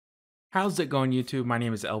How's it going, YouTube? My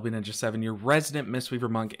name is LBNinja7, your resident Mistweaver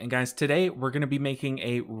monk, and guys, today we're going to be making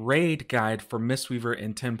a raid guide for Mistweaver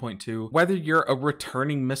in 10.2. Whether you're a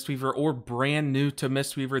returning Mistweaver or brand new to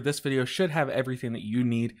Mistweaver, this video should have everything that you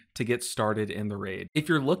need to get started in the raid. If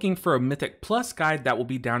you're looking for a Mythic Plus guide, that will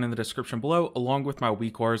be down in the description below, along with my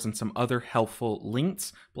WEAKAURAS and some other helpful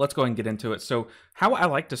links. But let's go ahead and get into it. So how I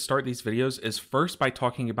like to start these videos is first by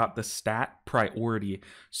talking about the stat priority.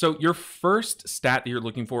 So your first stat that you're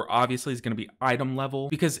looking for, obviously, is going to be item level,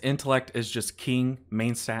 because intellect is just king,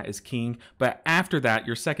 main stat is king. But after that,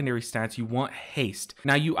 your secondary stats, you want haste.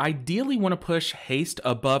 Now you ideally want to push haste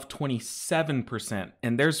above 27%,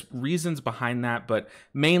 and there's reasons behind that, but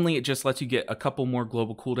mainly it just lets you get a couple more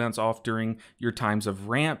global cooldowns off during your times of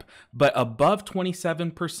ramp. But above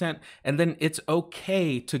 27%, and then it's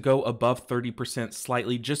okay to go above 30%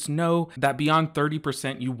 slightly. Just know that beyond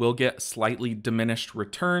 30% you will get slightly diminished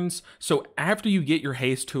returns. So after you get your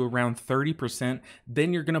haste to around 30%,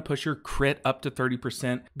 then you're going to push your crit up to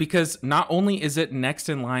 30%, because not only is it next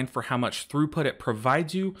in line for how much throughput it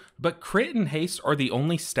provides you, but crit and haste are the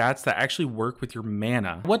only stats that actually work with your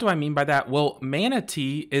mana. What do I mean by that? Well, mana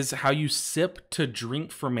tea is how you sip to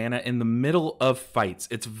drink for mana in the middle of fights.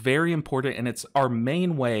 It's very important, and it's our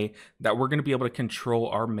main way that we're going to be able to control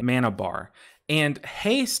our mana bar. And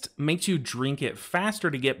haste makes you drink it faster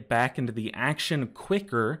to get back into the action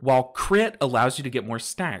quicker, while crit allows you to get more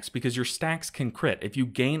stacks, because your stacks can crit. If you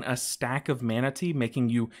gain a stack of mana tea, making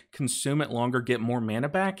you consume it longer, get more mana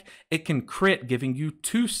back, it can crit, giving you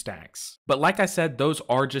 2 stacks. But like I said, those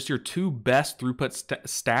are just your 2 best throughput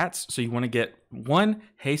stats. So you want to get 1,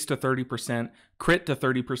 haste to 30%, crit to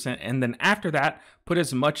 30%, and then after that, put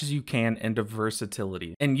as much as you can into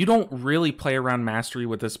versatility. And you don't really play around mastery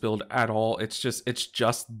with this build at all. It's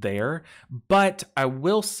just there. But I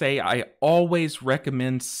will say I always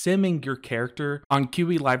recommend simming your character on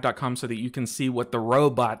QElive.com so that you can see what the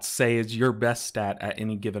robots say is your best stat at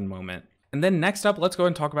any given moment. And then next up, let's go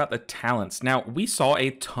and talk about the talents. Now, we saw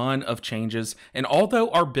a ton of changes, and although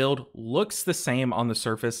our build looks the same on the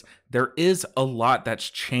surface, there is a lot that's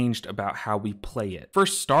changed about how we play it. For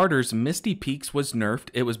starters, Misty Peaks was nerfed.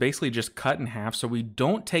 It was basically just cut in half, so we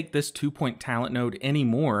don't take this 2-point talent node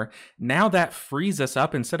anymore. Now that frees us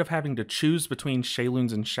up. Instead of having to choose between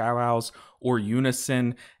Shayloons and Shaows or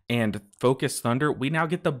Unison and Focus Thunder, we now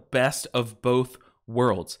get the best of both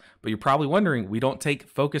worlds. But you're probably wondering, we don't take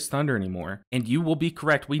Focus Thunder anymore. And you will be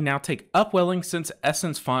correct, we now take Upwelling since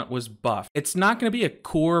Essence Font was buffed. It's not going to be a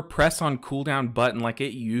core press on cooldown button like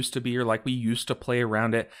it used to be, or like we used to play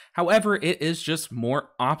around it. However, it is just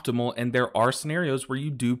more optimal, and there are scenarios where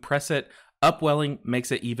you do press it. Upwelling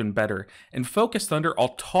makes it even better. And Focus Thunder,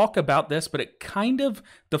 I'll talk about this, but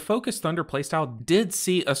the Focus Thunder playstyle did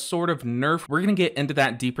see a sort of nerf. We're going to get into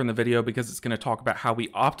that deeper in the video, because it's going to talk about how we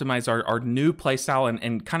optimize our new playstyle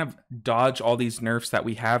and kind of dodge all these nerfs that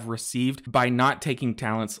we have received by not taking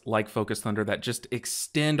talents like Focus Thunder that just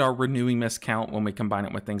extend our Renewing Mist count when we combine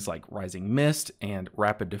it with things like Rising Mist and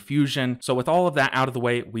Rapid Diffusion. So with all of that out of the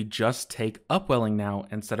way, we just take Upwelling now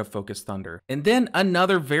instead of Focus Thunder. And then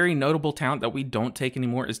another very notable talent that we don't take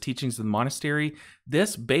anymore is Teachings of the Monastery.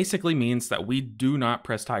 This basically means that we do not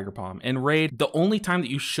press Tiger Palm. In raid, the only time that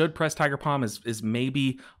you should press Tiger Palm is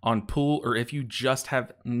maybe on pool, or if you just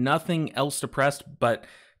have nothing else to press. But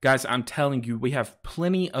guys, I'm telling you, we have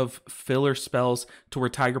plenty of filler spells to where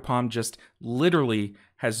Tiger Palm just literally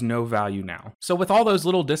has no value now. So with all those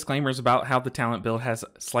little disclaimers about how the talent build has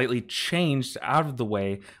slightly changed out of the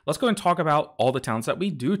way, let's go and talk about all the talents that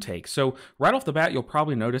we do take. So right off the bat, you'll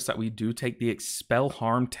probably notice that we do take the Expel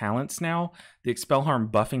Harm talents now, the Expel Harm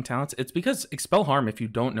buffing talents. It's because Expel Harm, if you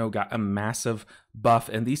don't know, got a massive buff,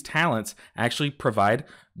 and these talents actually provide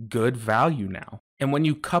good value now. And when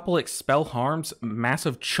you couple Expel Harm's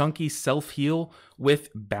massive chunky self-heal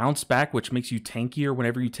with Bounce Back, which makes you tankier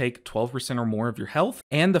whenever you take 12% or more of your health,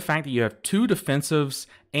 and the fact that you have 2 defensives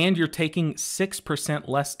and you're taking 6%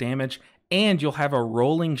 less damage, and you'll have a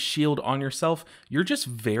rolling shield on yourself, you're just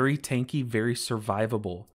very tanky, very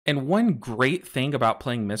survivable. And one great thing about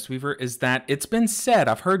playing Mistweaver is that it's been said,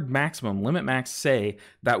 I've heard Maximum, Limit Max say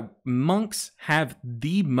that monks have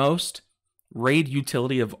the most raid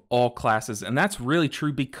utility of all classes, and that's really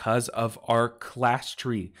true because of our class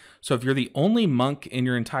tree. So if you're the only monk in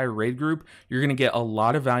your entire raid group, you're going to get a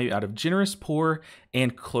lot of value out of Generous, Poor,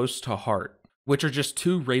 and Close to Heart. which are just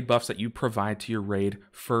 2 raid buffs that you provide to your raid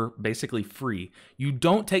for basically free. You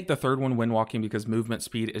don't take the third one, Windwalking, because movement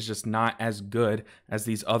speed is just not as good as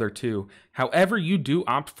these other 2. However, you do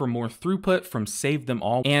opt for more throughput from Save Them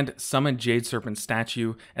All and Summon Jade Serpent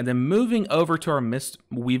Statue. And then moving over to our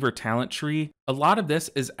Mistweaver talent tree, a lot of this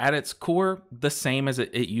is at its core the same as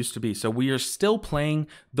it used to be. So we are still playing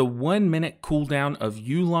the 1-minute cooldown of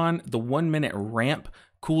Yulon, the 1-minute ramp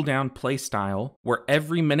cooldown playstyle, where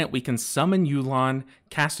every minute we can summon Yulon,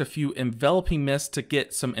 cast a few enveloping mists to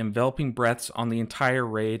get some enveloping breaths on the entire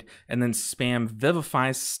raid, and then spam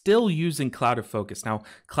Vivifies, still using Cloud of Focus. Now,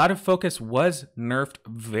 Cloud of Focus was nerfed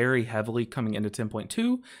very heavily coming into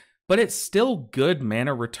 10.2, but it's still good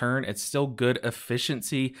mana return, it's still good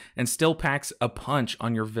efficiency, and still packs a punch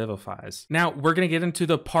on your Vivifies. Now, we're going to get into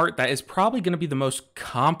the part that is probably going to be the most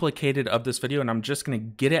complicated of this video, and I'm just going to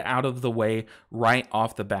get it out of the way right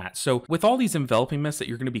off the bat. So with all these enveloping mists that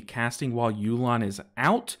you're going to be casting while Yulon is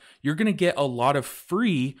out, you're going to get a lot of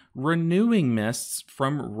free renewing mists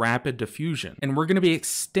from Rapid Diffusion. And we're going to be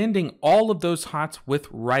extending all of those hots with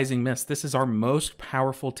Rising Mist. This is our most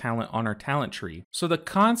powerful talent on our talent tree. So the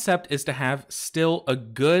concept is to have still a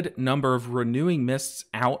good number of renewing mists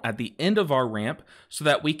out at the end of our ramp so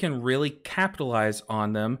that we can really capitalize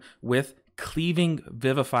on them with cleaving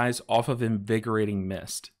Vivifies off of Invigorating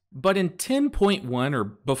Mist. But in 10.1 or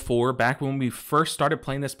before, back when we first started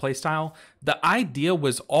playing this playstyle, the idea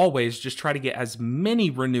was always just try to get as many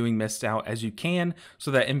renewing mists out as you can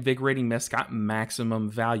so that Invigorating Mist got maximum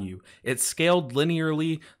value. It scaled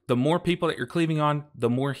linearly. The more people that you're cleaving on, the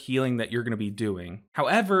more healing that you're going to be doing.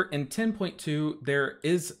 However, in 10.2, there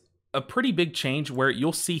is a pretty big change where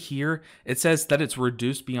you'll see here, it says that it's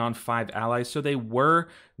reduced beyond 5 allies. So they were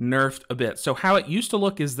nerfed a bit. So how it used to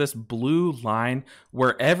look is this blue line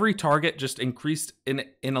where every target just increased in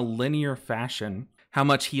a linear fashion how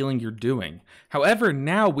much healing you're doing. However,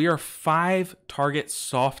 now we are 5 target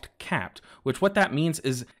soft capped, which what that means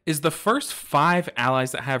is the first 5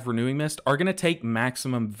 allies that have Renewing Mist are going to take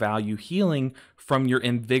maximum value healing from your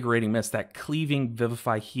Invigorating Mist, that cleaving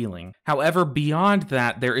Vivify healing. However, beyond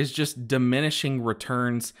that, there is just diminishing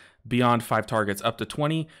returns beyond 5 targets up to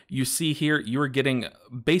 20. You see here, you are getting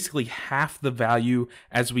basically half the value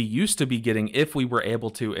as we used to be getting if we were able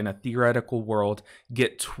to, in a theoretical world,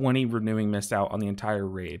 get 20 Renewing Mist out on the entire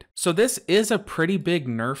raid. So this is a pretty big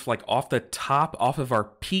nerf, like off the top, off of our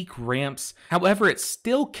peak ramps. However, it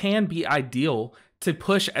still can be ideal to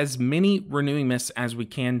push as many Renewing Mists as we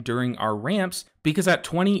can during our ramps, because at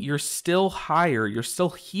 20, you're still higher, you're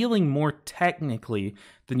still healing more technically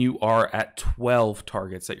than you are at 12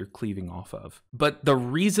 targets that you're cleaving off of. But the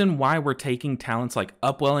reason why we're taking talents like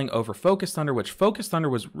Upwelling over Focus Thunder, which Focus Thunder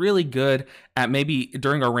was really good at, maybe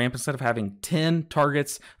during our ramp, instead of having 10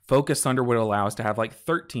 targets, Focus Thunder would allow us to have like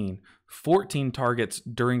 13, 14 targets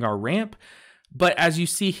during our ramp. But as you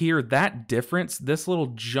see here, that difference, this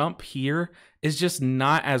little jump here, is just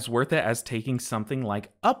not as worth it as taking something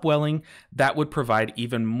like Upwelling that would provide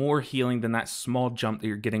even more healing than that small jump that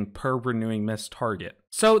you're getting per Renewing Mist target.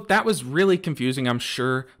 So that was really confusing, I'm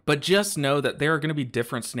sure, but just know that there are going to be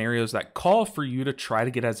different scenarios that call for you to try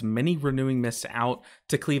to get as many Renewing Mists out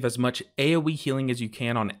to cleave as much AoE healing as you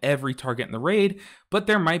can on every target in the raid, but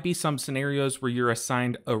there might be some scenarios where you're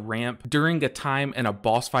assigned a ramp during a time in a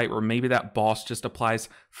boss fight where maybe that boss just applies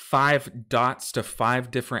 5 dots to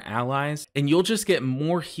 5 different allies, and you'll just get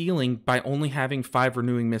more healing by only having 5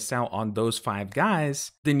 Renewing Mists out on those 5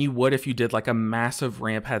 guys than you would if you did like a massive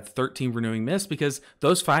ramp, had 13 Renewing Mists, because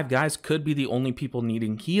those 5 guys could be the only people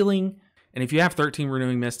needing healing. And if you have 13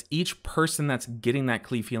 Renewing Mist, each person that's getting that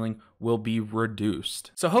cleave healing will be reduced.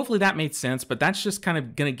 So hopefully that made sense, but that's just kind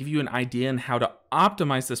of going to give you an idea on how to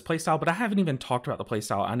optimize this playstyle, but I haven't even talked about the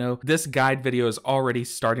playstyle. I know this guide video is already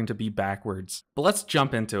starting to be backwards, but let's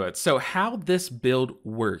jump into it. So how this build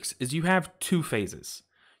works is you have 2 phases.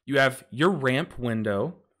 You have your ramp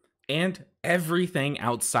window and everything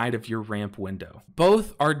outside of your ramp window.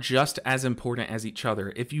 Both are just as important as each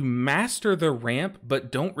other. If you master the ramp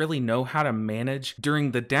but don't really know how to manage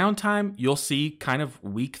during the downtime, you'll see kind of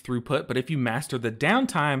weak throughput. But if you master the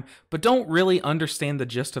downtime but don't really understand the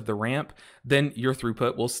gist of the ramp, then your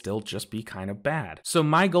throughput will still just be kind of bad. So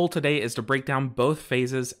my goal today is to break down both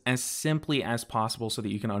phases as simply as possible so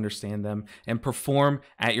that you can understand them and perform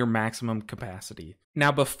at your maximum capacity.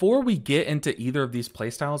 Now, before we get into either of these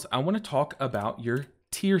playstyles, I want to talk about your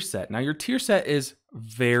tier set. Now, your tier set is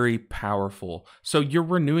very powerful. So your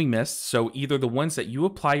Renewing Mists, so either the ones that you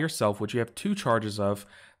apply yourself, which you have 2 charges of,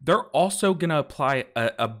 they're also going to apply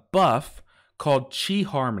a buff called Chi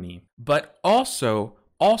Harmony, but also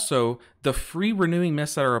Also, the free renewing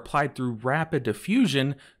mists that are applied through rapid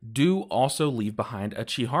diffusion do also leave behind a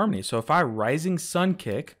chi harmony. So if I Rising Sun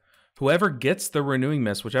kick, whoever gets the renewing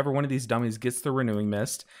mist, whichever one of these dummies gets the renewing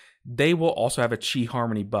mist, they will also have a chi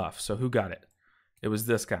harmony buff. So who got it? It was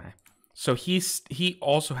this guy. So he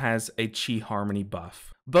also has a chi harmony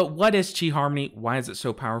buff. But what is chi harmony? Why is it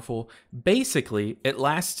so powerful? Basically, it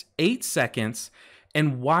lasts 8 seconds.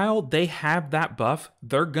 And while they have that buff,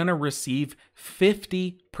 they're going to receive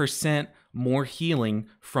 50% more healing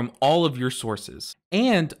from all of your sources.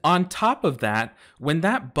 And on top of that, when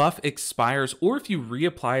that buff expires, or if you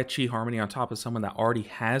reapply a Chi Harmony on top of someone that already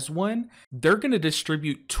has one, they're going to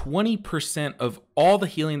distribute 20% of all the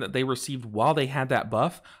healing that they received while they had that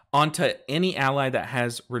buff onto any ally that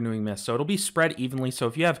has Renewing Mist. So it'll be spread evenly. So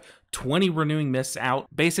if you have 20 Renewing Mists out,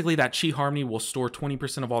 basically that Chi Harmony will store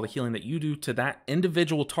 20% of all the healing that you do to that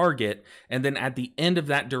individual target. And then at the end of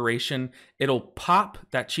that duration, it'll pop,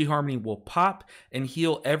 that Chi Harmony will pop and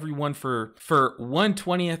heal everyone for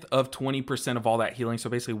 1/20th of 20% of all that healing. So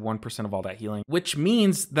basically 1% of all that healing, which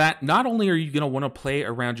means that not only are you going to want to play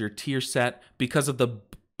around your tier set because of the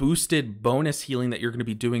boosted bonus healing that you're going to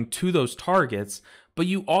be doing to those targets, but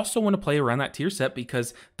you also want to play around that tier set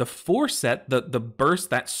because the force set, the burst,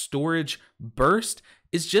 that storage burst,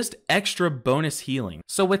 is just extra bonus healing.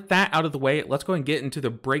 So with that out of the way, let's go and get into the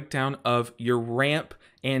breakdown of your ramp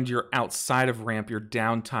and your outside of ramp, your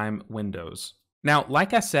downtime windows. Now,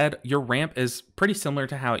 like I said, your ramp is pretty similar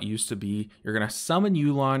to how it used to be. You're going to summon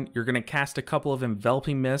Yulon, you're going to cast a couple of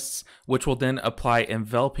Enveloping Mists, which will then apply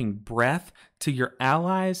Enveloping Breath to your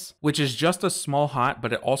allies, which is just a small hot,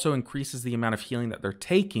 but it also increases the amount of healing that they're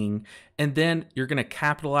taking. And then you're going to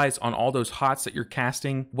capitalize on all those hots that you're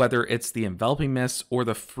casting, whether it's the Enveloping Mists or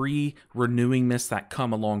the free Renewing Mists that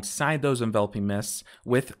come alongside those Enveloping Mists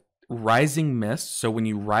with Rising Mist. So when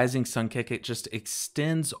you Rising Sun Kick, it just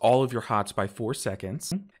extends all of your hots by 4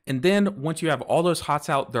 seconds. And then once you have all those hots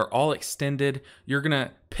out, they're all extended, you're going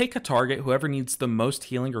to pick a target, whoever needs the most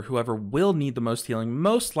healing or whoever will need the most healing.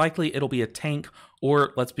 Most likely it'll be a tank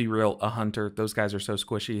or, let's be real, a hunter. Those guys are so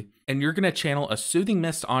squishy. And you're going to channel a Soothing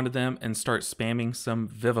Mist onto them and start spamming some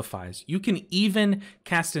Vivifies. You can even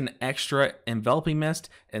cast an extra Enveloping Mist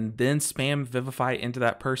and then spam Vivify into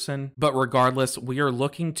that person. But regardless, we are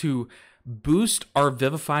looking to boost our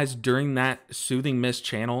Vivifies during that Soothing Mist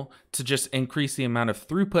channel to just increase the amount of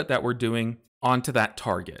throughput that we're doing onto that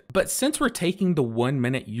target. But since we're taking the 1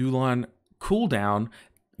 minute Yulon cooldown,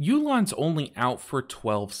 Yulon's only out for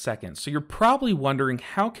 12 seconds. So you're probably wondering,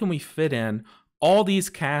 how can we fit in all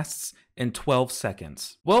these casts in 12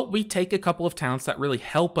 seconds? Well, we take a couple of talents that really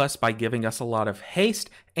help us by giving us a lot of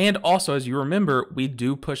haste. And also, as you remember, we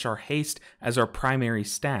do push our haste as our primary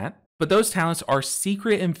stat. But those talents are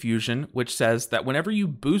Secret Infusion, which says that whenever you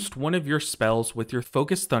boost one of your spells with your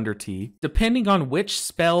Focus Thunder Tea, depending on which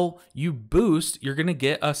spell you boost, you're going to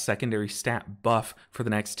get a secondary stat buff for the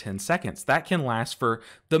next 10 seconds. That can last for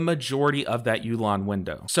the majority of that Yulon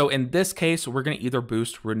window. So in this case, we're going to either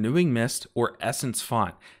boost Renewing Mist or Essence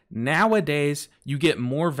Font. Nowadays, you get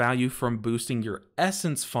more value from boosting your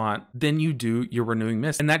Essence Font than you do your Renewing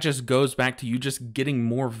Mist. And that just goes back to you just getting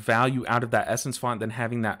more value out of that Essence Font than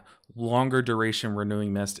having that longer duration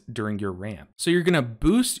Renewing Mist during your ramp. So you're going to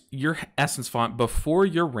boost your Essence Font before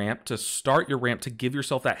your ramp to start your ramp to give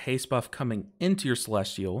yourself that haste buff coming into your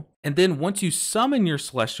Celestial. And then once you summon your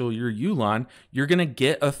Celestial, your Yulon, you're going to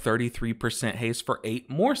get a 33% haste for 8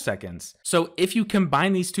 more seconds. So if you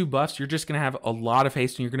combine these two buffs, you're just going to have a lot of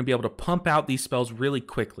haste and you're going to be able to pump out these spells really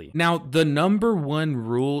quickly. Now, the number one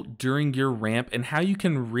rule during your ramp and how you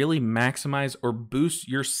can really maximize or boost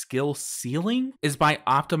your skill ceiling is by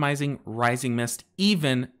optimizing Rising Mist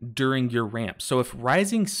even during your ramp. So if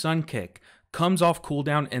Rising Sun Kick comes off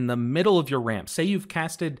cooldown in the middle of your ramp, say you've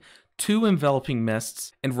casted 2 Enveloping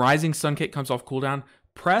Mists and Rising Sun Kick comes off cooldown,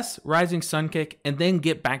 press Rising Sun Kick and then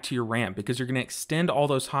get back to your ramp because you're going to extend all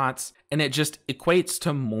those hots and it just equates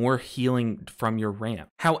to more healing from your ramp.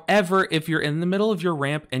 However, if you're in the middle of your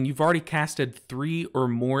ramp and you've already casted 3 or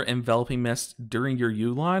more Enveloping Mists during your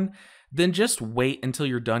Yulon, then just wait until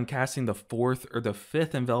you're done casting the 4th or the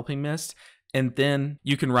 5th Enveloping Mist, and then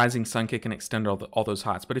you can Rising Sun Kick and extend all those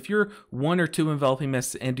hots. But if you're 1 or 2 Enveloping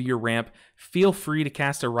Mists into your ramp, feel free to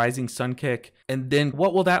cast a Rising Sun Kick. And then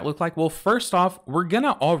what will that look like? Well, first off, we're going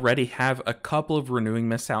to already have a couple of Renewing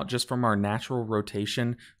Mists out just from our natural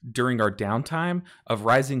rotation during our downtime of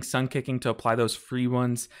Rising Sun Kicking to apply those free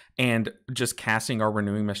ones and just casting our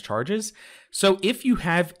Renewing Mist charges. So if you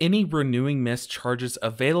have any Renewing Mist charges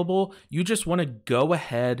available, you just want to go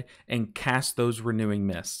ahead and cast those Renewing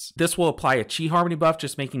Mists. This will apply a Chi Harmony buff,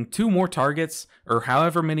 just making 2 more targets, or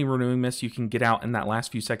however many Renewing Mists you can get out in that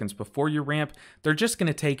last few seconds before your ramp. They're just going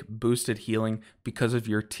to take boosted healing because of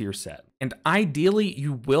your tier set. And ideally,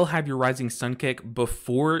 you will have your Rising Sun Kick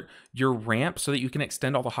before your ramp so that you can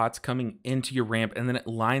extend all the hots coming into your ramp, and then it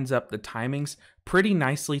lines up the timings pretty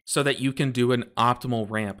nicely so that you can do an optimal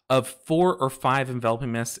ramp of 4 or 5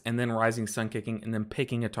 Enveloping Mists and then Rising Sun Kicking and then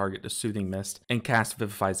picking a target to Soothing Mist and cast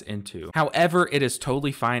Vivifies into. However, it is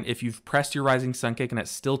totally fine if you've pressed your Rising Sun Kick and it's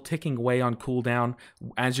still ticking away on cooldown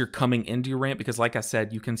as you're coming into your ramp, because like I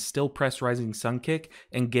said, you can still press Rising Sun Kick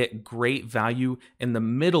and get great value in the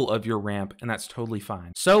middle of your ramp, and that's totally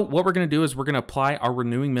fine. So what we're going to do is we're going to apply our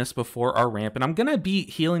Renewing Mist before our ramp, and I'm going to be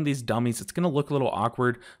healing these dummies. It's going to look a little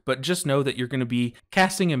awkward, but just know that you're going to be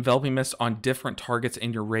casting Enveloping Mist on different targets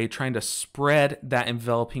in your raid, trying to spread that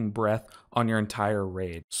enveloping breath on your entire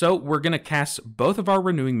raid. So we're going to cast both of our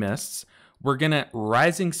Renewing Mists. We're going to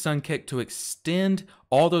Rising Sun Kick to extend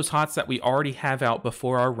all those hots that we already have out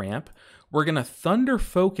before our ramp. We're going to Thunder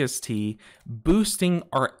Focus Tea, boosting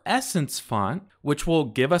our Essence Font, which will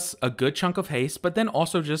give us a good chunk of haste, but then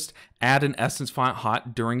also just add an Essence Font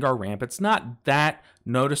hot during our ramp. It's not that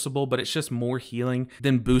noticeable, but it's just more healing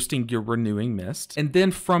than boosting your Renewing Mist. And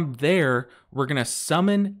then from there, we're going to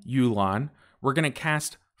summon Yu'lon. We're going to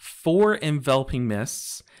cast 4 Enveloping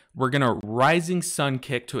Mists. We're going to Rising Sun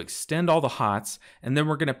Kick to extend all the hots, and then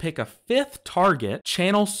we're going to pick a 5th target,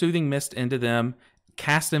 channel Soothing Mist into them,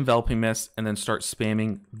 cast Enveloping Mist, and then start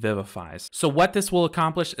spamming Vivifies. So what this will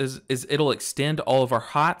accomplish is it'll extend all of our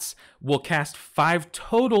hots. We'll cast 5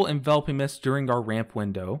 total Enveloping Mists during our ramp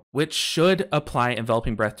window, which should apply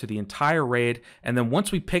Enveloping Breath to the entire raid. And then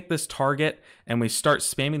once we pick this target and we start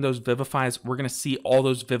spamming those Vivifies, we're going to see all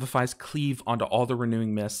those Vivifies cleave onto all the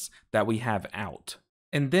Renewing Mists that we have out.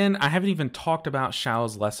 And then I haven't even talked about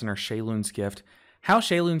Shao's Lesson or Sheilun's Gift. How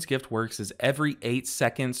Sheilun's Gift works is every 8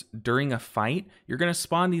 seconds during a fight, you're going to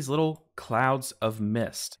spawn these little clouds of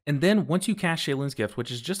mist. And then once you cast Sheilun's Gift,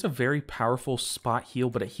 which is just a very powerful spot heal,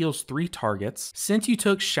 but it heals 3 targets, since you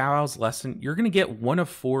took Shao's Lesson, you're going to get one of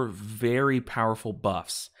 4 very powerful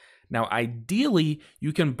buffs. Now, ideally,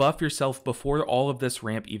 you can buff yourself before all of this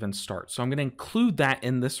ramp even starts. So I'm going to include that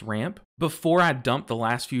in this ramp before I dump the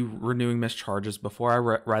last few Renewing Mist charges, before I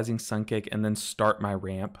Rising Sun Kick, and then start my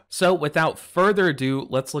ramp. So without further ado,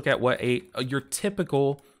 let's look at what your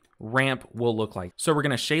typical ramp will look like. So we're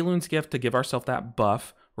going to Sheilun's Gift to give ourselves that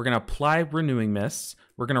buff. We're going to apply Renewing Mists.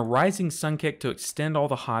 We're going to Rising Sun Kick to extend all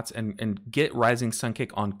the hots and get Rising Sun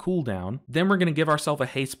Kick on cooldown. Then we're going to give ourselves a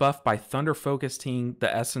haste buff by Thunder Focus Teeing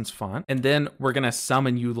the Essence Font. And then we're going to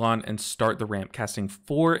summon Yu'lon and start the ramp, casting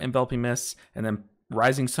 4 Enveloping Mists, and then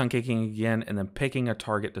Rising Sun Kicking again, and then picking a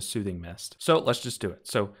target to Soothing Mist. So let's just do it.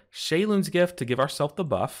 So Sheilun's Gift to give ourselves the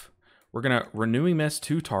buff. We're going to Renewing Mist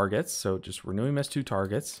 2 targets. So just Renewing Mist 2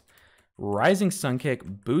 targets. Rising Sun Kick,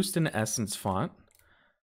 boost an Essence Font.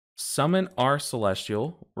 Summon our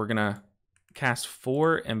Celestial. We're going to cast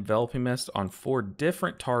 4 Enveloping Mist on 4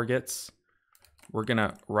 different targets. We're going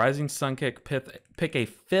to Rising Sun Kick, pick a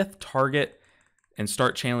 5th target, and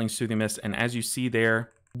start channeling Soothing Mist. And as you see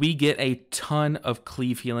there, we get a ton of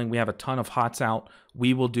cleave healing. We have a ton of hots out.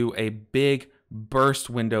 We will do a big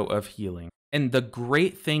burst window of healing. And the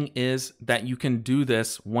great thing is that you can do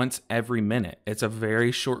this once every minute. It's a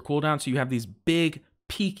very short cooldown, so you have these big,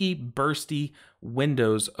 peaky, bursty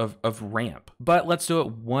windows of ramp. But let's do it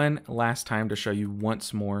one last time to show you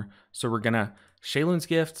once more. So we're gonna Sheilun's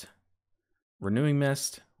Gift, Renewing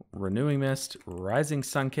Mist, Rising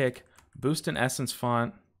Sun Kick, boost an Essence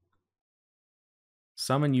Font,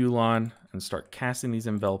 summon Yu'lon, and start casting these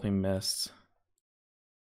Enveloping Mists.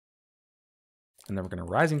 And then we're gonna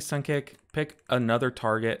Rising Sun Kick, pick another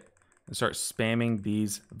target, and start spamming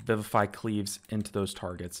these Vivify Cleaves into those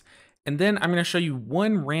targets. And then I'm going to show you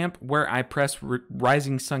one ramp where I press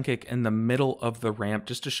Rising Sun Kick in the middle of the ramp,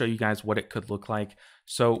 just to show you guys what it could look like.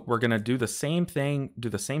 So we're going to do the same thing, do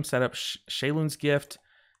the same setup, Sheilun's Gift,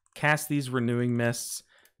 cast these Renewing Mists,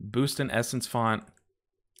 boost an Essence Font,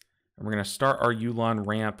 and we're going to start our Yu'lon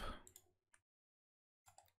ramp.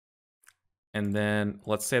 And then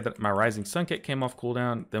let's say that my Rising Sun Kick came off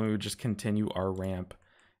cooldown, then we would just continue our ramp.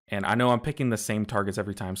 And I know I'm picking the same targets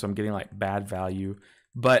every time, so I'm getting like bad value.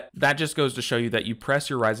 But that just goes to show you that you press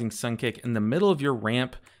your Rising Sun Kick in the middle of your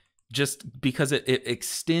ramp just because it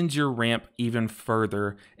extends your ramp even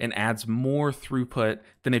further and adds more throughput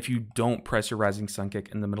than if you don't press your Rising Sun Kick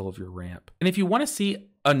in the middle of your ramp. And if you want to see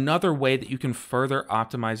Another way that you can further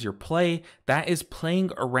optimize your play, that is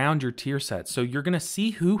playing around your tier set. So you're going to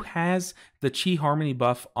see who has the Chi Harmony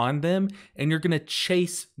buff on them, and you're going to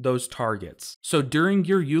chase those targets. So during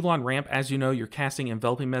your Yulon ramp, as you know, you're casting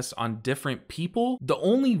Enveloping Mist on different people. The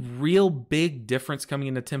only real big difference coming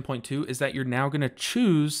into 10.2 is that you're now going to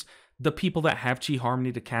choose the people that have Chi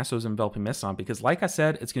Harmony to cast those Enveloping Mists on, because like I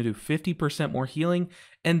said, it's going to do 50% more healing,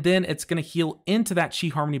 and then it's going to heal into that Chi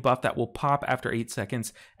Harmony buff that will pop after 8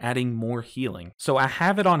 seconds, adding more healing. So I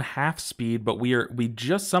have it on half speed, but we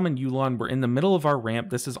just summoned Yulon. We're in the middle of our ramp.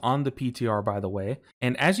 This is on the PTR, by the way.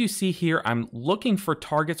 And as you see here, I'm looking for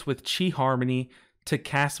targets with Chi Harmony to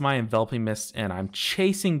cast my Enveloping Mist, and I'm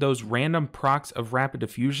chasing those random procs of Rapid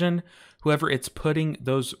Diffusion, whoever it's putting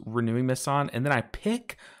those Renewing Mists on, and then I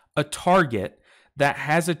pick a target that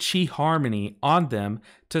has a Chi Harmony on them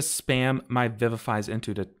to spam my Vivifies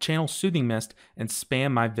into, to channel Soothing Mist and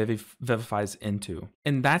spam my Vivifies into.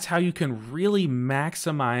 And that's how you can really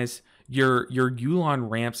maximize your Yulon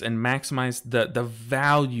ramps and maximize the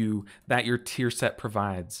value that your tier set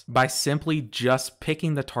provides by simply just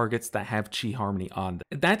picking the targets that have Chi Harmony on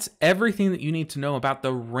them. That's everything that you need to know about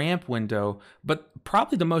the ramp window, but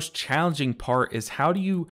probably the most challenging part is how do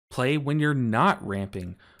you play when you're not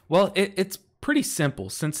ramping? Well, it's pretty simple,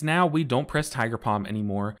 since now we don't press Tiger Palm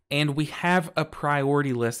anymore, and we have a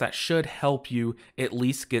priority list that should help you at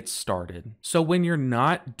least get started. So when you're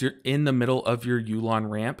not in the middle of your Yulon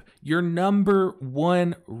ramp, your number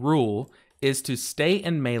one rule is to stay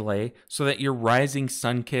in melee so that your Rising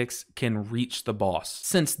Sun Kicks can reach the boss,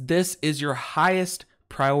 since this is your highest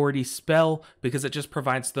priority spell because it just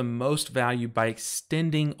provides the most value by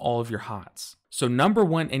extending all of your hots. So number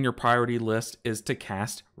one in your priority list is to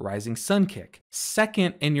cast Rising Sun Kick.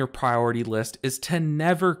 Second in your priority list is to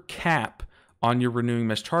never cap on your Renewing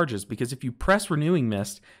Mist charges, because if you press Renewing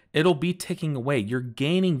Mist, it'll be ticking away. You're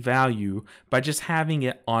gaining value by just having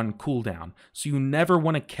it on cooldown. So you never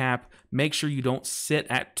want to cap. Make sure you don't sit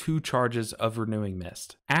at 2 charges of Renewing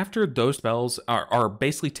Mist. After those spells are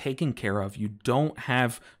basically taken care of, you don't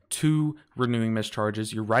have 2 Renewing Mist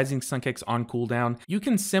charges, your Rising Sun Kicks on cooldown, you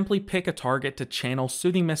can simply pick a target to channel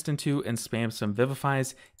Soothing Mist into and spam some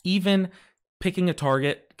Vivifies. Even picking a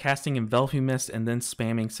target, casting Enveloping Mist, and then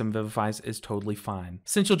spamming some Vivifies is totally fine,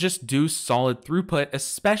 since you'll just do solid throughput,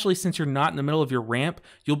 especially since you're not in the middle of your ramp.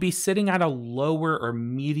 You'll be sitting at a lower or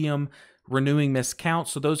medium Renewing Mist count,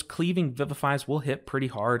 so those cleaving Vivifies will hit pretty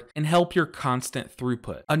hard and help your constant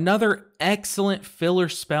throughput. Another excellent filler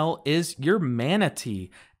spell is your Mana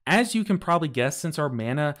Tea. As you can probably guess, since our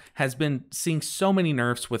mana has been seeing so many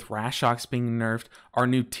nerfs, with Rash Shocks being nerfed, our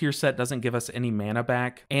new tier set doesn't give us any mana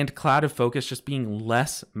back, and Cloud of Focus just being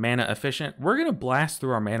less mana efficient, we're going to blast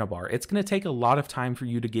through our mana bar. It's going to take a lot of time for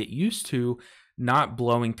you to get used to not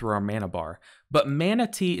blowing through our mana bar. But Mana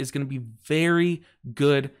Tea is going to be very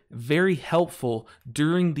good, very helpful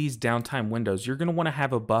during these downtime windows. You're going to want to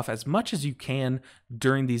have a buff as much as you can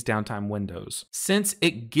during these downtime windows, since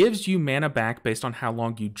it gives you mana back based on how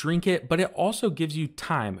long you drink it, but it also gives you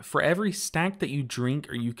time. For every stack that you drink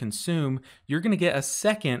or you consume, you're going to get a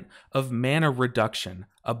second of mana reduction,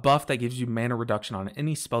 a buff that gives you mana reduction on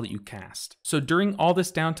any spell that you cast. So during all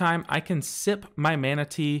this downtime, I can sip my Mana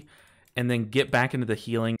Tea and then get back into the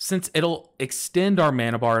healing. Since it'll extend our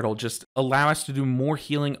mana bar, it'll just allow us to do more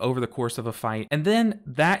healing over the course of a fight. And then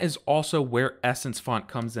that is also where Essence Font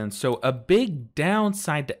comes in. So a big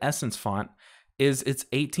downside to Essence Font is its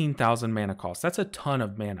 18,000 mana cost. That's a ton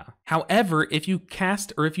of mana. However, if you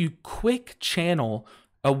cast, or if you quick channel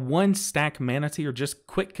a 1-stack Mana Tea, or just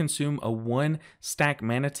quick consume a 1-stack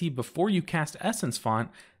Mana Tea before you cast Essence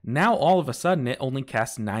Font, now all of a sudden it only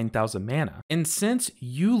casts 9,000 mana. And since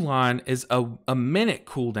Yulon is a minute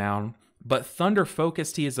cooldown, but Thunder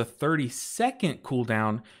Focus Tea is a 30-second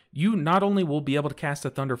cooldown, you not only will be able to cast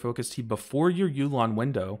a Thunder Focus Tea before your Yulon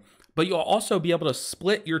window, but you'll also be able to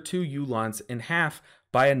split your 2 Yulons in half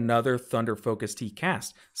by another Thunder Focus Tea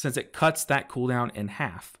cast, since it cuts that cooldown in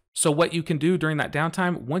half. So what you can do during that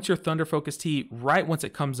downtime, once your Thunder Focus Tea, right once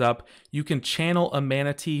it comes up, you can channel a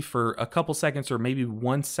Mana Tea for a couple seconds or maybe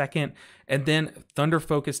 1 second, and then Thunder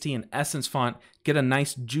Focus Tea and Essence Font, get a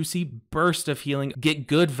nice juicy burst of healing, get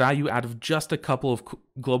good value out of just a couple of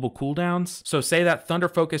global cooldowns. So say that Thunder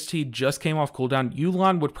Focus Tea just came off cooldown,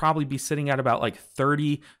 Yulon would probably be sitting at about like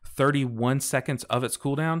 30, 31 seconds of its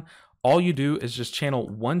cooldown. All you do is just channel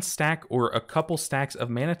 1 stack or a couple stacks of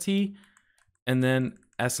Mana Tea, and then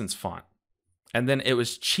Essence Font. And then it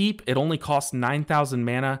was cheap. It only cost 9,000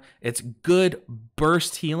 mana. It's good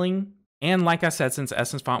burst healing. And like I said, since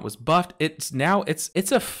Essence Font was buffed, it's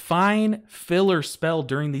a fine filler spell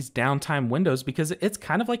during these downtime windows because it's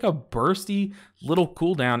kind of like a bursty little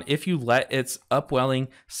cooldown if you let its upwelling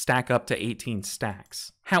stack up to 18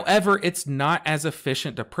 stacks. However, it's not as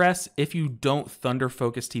efficient to press if you don't Thunder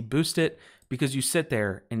Focus Tea boost it, because you sit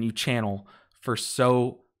there and you channel for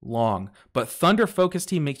so long. But Thunder Focus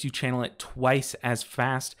Tea makes you channel it twice as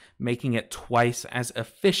fast, making it twice as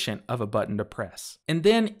efficient of a button to press. And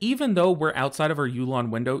then even though we're outside of our Yulon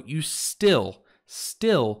window, you still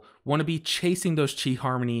want to be chasing those Chi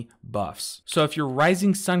Harmony buffs. So if your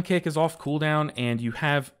Rising Sun Kick is off cooldown and you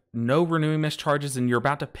have no Renewing Mist charges and you're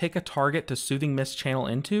about to pick a target to Soothing Mist channel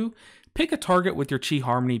into, pick a target with your Chi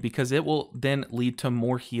Harmony because it will then lead to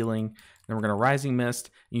more healing. Then we're going to Rising Mist.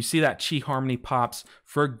 And you see that Chi Harmony pops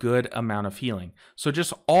for a good amount of healing. So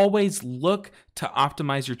just always look to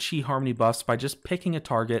optimize your Chi Harmony buffs by just picking a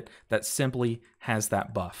target that simply has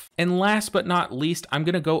that buff. And last but not least, I'm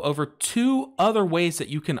going to go over 2 other ways that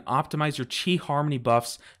you can optimize your Chi Harmony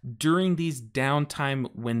buffs during these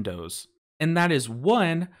downtime windows. And that is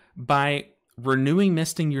 1, by Renewing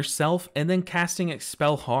Misting yourself and then casting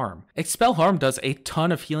Expel Harm. Expel Harm does a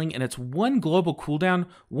ton of healing, and it's one quick global cooldown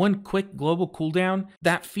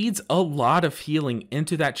that feeds a lot of healing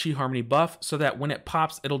into that Chi Harmony buff so that when it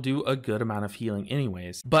pops, it'll do a good amount of healing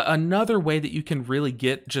anyways. But another way that you can really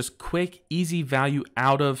get just quick, easy value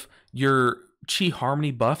out of your Chi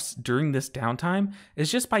Harmony buffs during this downtime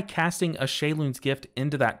is just by casting a Sheilun's Gift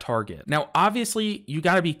into that target. Now, obviously, you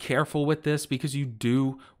got to be careful with this because you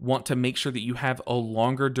do want to make sure that you have a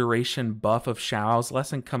longer duration buff of Xiao's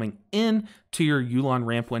Lesson coming in to your Yulon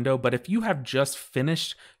ramp window. But if you have just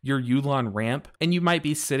finished your Yulon ramp and you might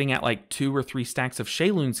be sitting at like 2 or 3 stacks of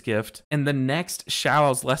Sheilun's Gift and the next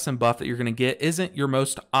Xiao's Lesson buff that you're going to get isn't your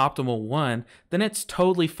most optimal one, then it's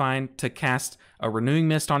totally fine to cast a Renewing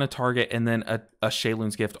Mist on a target and then a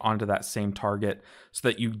Sheilun's Gift onto that same target so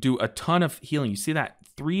that you do a ton of healing. You see that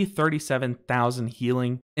 337,000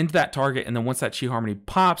 healing into that target, and then once that Chi Harmony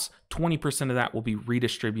pops, 20% of that will be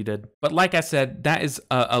redistributed. But like I said, that is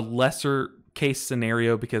a lesser case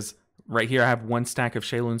scenario because right here I have 1 stack of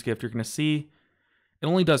Sheilun's Gift. You're going to see it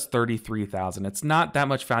only does 33,000. It's not that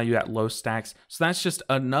much value at low stacks. So that's just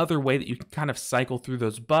another way that you can kind of cycle through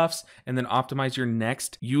those buffs and then optimize your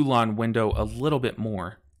next Yulon window a little bit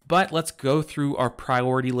more. But let's go through our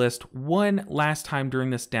priority list one last time during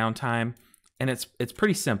this downtime. And it's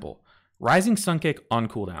pretty simple. Rising Sun Kick on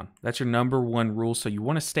cooldown. That's your #1 rule. So you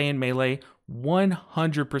want to stay in melee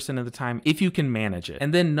 100% of the time if you can manage it.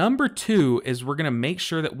 And then #2 is we're going to make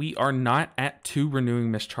sure that we are not at 2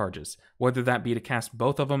 Renewing Mist charges, whether that be to cast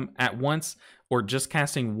both of them at once or just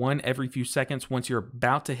casting 1 every few seconds once you're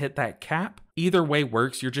about to hit that cap. Either way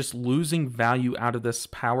works. You're just losing value out of this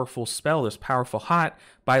powerful spell, this powerful hot,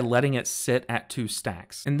 by letting it sit at 2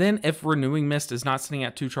 stacks. And then if Renewing Mist is not sitting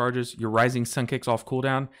at 2 charges, your Rising Sun Kick's off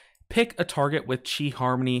cooldown, pick a target with Chi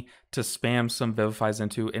Harmony to spam some Vivifies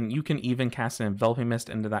into, and you can even cast an Enveloping Mist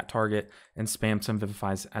into that target and spam some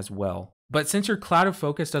Vivifies as well. But since your Cloud of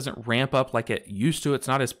Focus doesn't ramp up like it used to, it's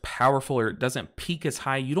not as powerful or it doesn't peak as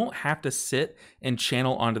high, you don't have to sit and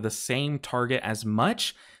channel onto the same target as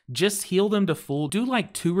much. Just heal them to full, do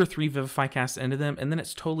like 2 or 3 Vivify casts into them, and then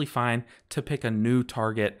it's totally fine to pick a new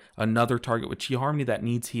target, another target with Chi Harmony that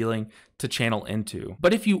needs healing to channel into.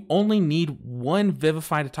 But if you only need 1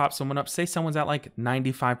 Vivify to top someone up, say someone's at like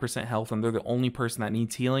 95% health and they're the only person that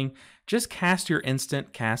needs healing, just cast your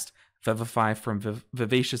instant cast Vivify from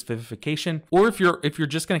Vivacious Vivification. Or if you're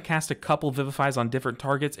just going to cast a couple Vivifies on different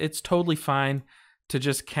targets, it's totally fine to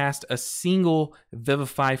just cast a single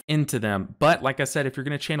Vivify into them. But like I said, if you're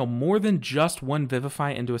going to channel more than just 1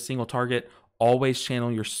 Vivify into a single target, always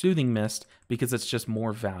channel your Soothing Mist because it's just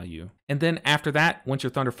more value. And then after that, once your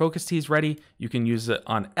Thunder Focus Tea is ready, you can use it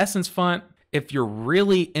on Essence Font. If you're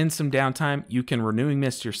really in some downtime, you can Renewing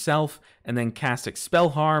Mist yourself and then cast Expel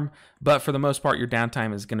Harm. But for the most part, your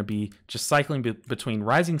downtime is going to be just cycling between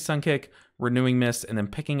Rising Sun Kick, Renewing Mist, and then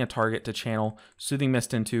picking a target to channel Soothing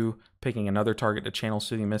Mist into, picking another target to channel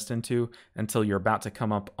Soothing Mist into until you're about to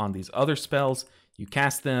come up on these other spells. You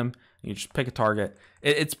cast them, you just pick a target.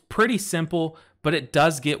 It's pretty simple, but it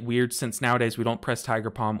does get weird since nowadays we don't press Tiger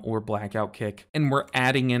Palm or Blackout Kick, and we're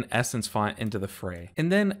adding in Essence Font into the fray.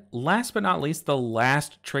 And then last but not least, the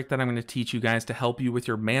last trick that I'm going to teach you guys to help you with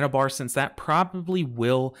your mana bar, since that probably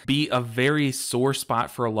will be a very sore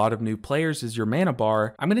spot for a lot of new players, is your mana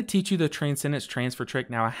bar. I'm going to teach you the Transcendence Transfer trick.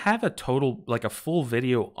 Now I have a full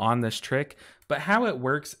video on this trick, but how it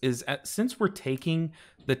works is since we're taking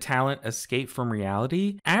the talent Escape from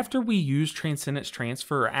Reality, after we use Transcendence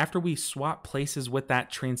Transfer, or after we swap places with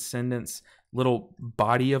that Transcendence little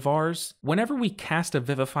body of ours, whenever we cast a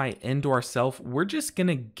Vivify into ourself, we're just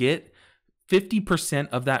gonna get 50%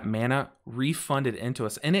 of that mana refunded into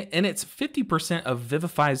us. And it's 50% of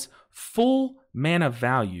Vivify's full mana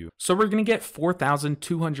value. So we're going to get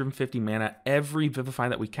 4,250 mana every Vivify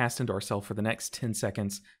that we cast into ourselves for the next 10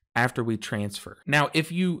 seconds after we transfer. Now,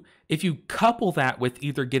 if you couple that with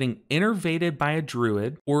either getting innervated by a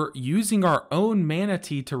druid or using our own mana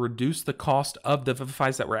tea to reduce the cost of the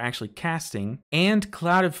Vivifies that we're actually casting, and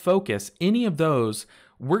Clouded Focus, any of those,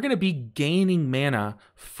 we're going to be gaining mana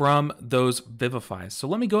from those Vivifies. So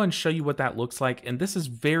let me go ahead and show you what that looks like. And this is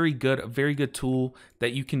very good, a very good tool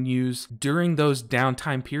that you can use during those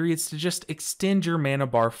downtime periods to just extend your mana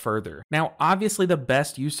bar further. Now, obviously the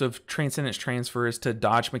best use of Transcendence Transfer is to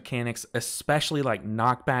dodge mechanics, especially like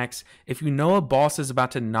knockbacks. If you know a boss is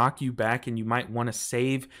about to knock you back and you might want to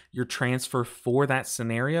save your transfer for that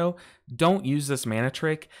scenario, don't use this mana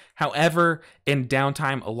trick. However, in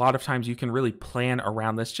downtime, a lot of times you can really plan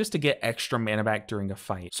around this just to get extra mana back during a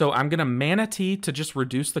fight. So I'm going to Mana Tea to just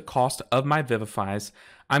reduce the cost of my Vivifies.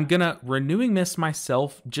 I'm going to Renewing Mist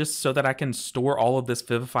myself just so that I can store all of this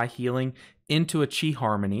Vivify healing into a Chi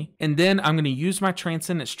Harmony. And then I'm going to use my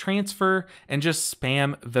Transcendence Transfer and just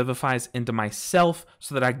spam Vivifies into myself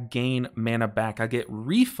so that I gain mana back. I get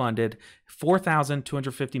refunded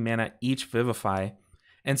 4,250 mana each Vivify.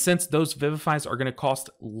 And since those Vivifies are going to cost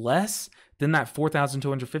less than that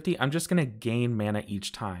 4,250, I'm just going to gain mana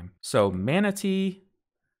each time. So Mana Tea,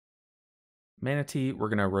 we're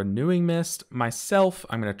going to Renewing Mist myself.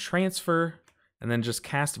 I'm going to transfer and then just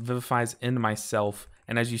cast Vivifies into myself.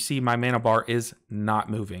 And as you see, my mana bar is not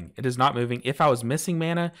moving. It is not moving. If I was missing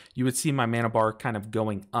mana, you would see my mana bar kind of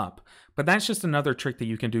going up. But that's just another trick that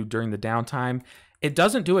you can do during the downtime. It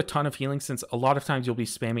doesn't do a ton of healing since a lot of times you'll be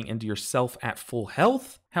spamming into yourself at full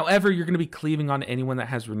health. However, you're going to be cleaving on anyone that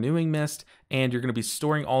has Renewing Mist, and you're going to be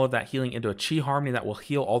storing all of that healing into a Chi Harmony that will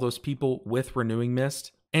heal all those people with Renewing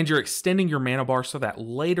Mist. And you're extending your mana bar so that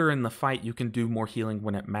later in the fight you can do more healing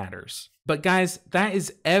when it matters. But guys, that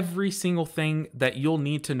is every single thing that you'll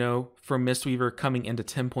need to know from Mistweaver coming into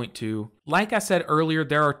 10.2. Like I said earlier,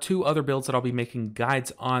 there are two other builds that I'll be making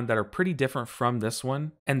guides on that are pretty different from this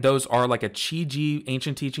one. And those are like a Chi-Ji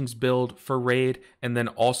Ancient Teachings build for Raid, and then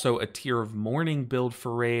also a Tear of Mourning build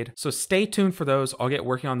for Raid. So stay tuned for those. I'll get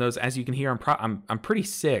working on those. As you can hear, I'm pretty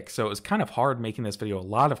sick, so it was kind of hard making this video, a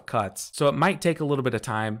lot of cuts. So it might take a little bit of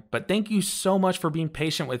time, but thank you so much for being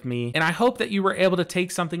patient with me. And I hope that you were able to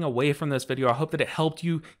take something away from this video. I hope that it helped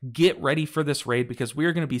you get ready for this raid because we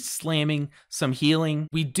are going to be slamming some healing.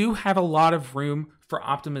 We do have a lot of room for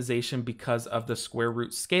optimization because of the square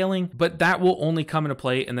root scaling, but that will only come into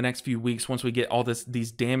play in the next few weeks once we get all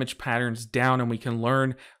these damage patterns down and we can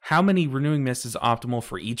learn how many Renewing Mist is optimal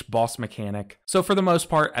for each boss mechanic. So for the most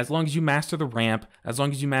part, as long as you master the ramp, as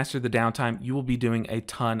long as you master the downtime, you will be doing a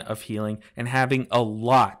ton of healing and having a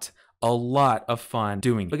lot of fun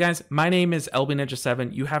doing it. But guys, my name is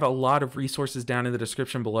LBNinja7. You have a lot of resources down in the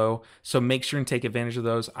description below, so make sure and take advantage of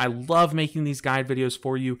those. I love making these guide videos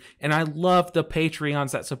for you, and I love the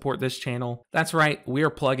Patreons that support this channel. That's right, we are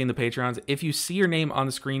plugging the Patreons. If you see your name on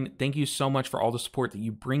the screen, thank you so much for all the support that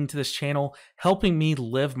you bring to this channel, helping me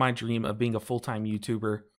live my dream of being a full-time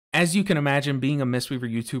YouTuber. As you can imagine, being a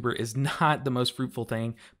Mistweaver YouTuber is not the most fruitful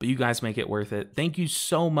thing, but you guys make it worth it. Thank you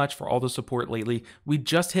so much for all the support lately. We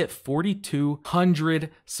just hit 4,200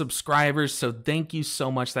 subscribers, so thank you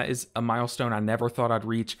so much. That is a milestone I never thought I'd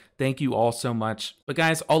reach. Thank you all so much. But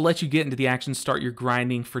guys, I'll let you get into the action, start your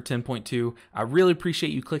grinding for 10.2. I really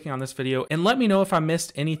appreciate you clicking on this video, and let me know if I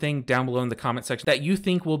missed anything down below in the comment section that you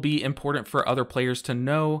think will be important for other players to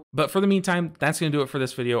know. But for the meantime, that's going to do it for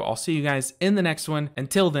this video. I'll see you guys in the next one.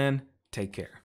 Until then, take care.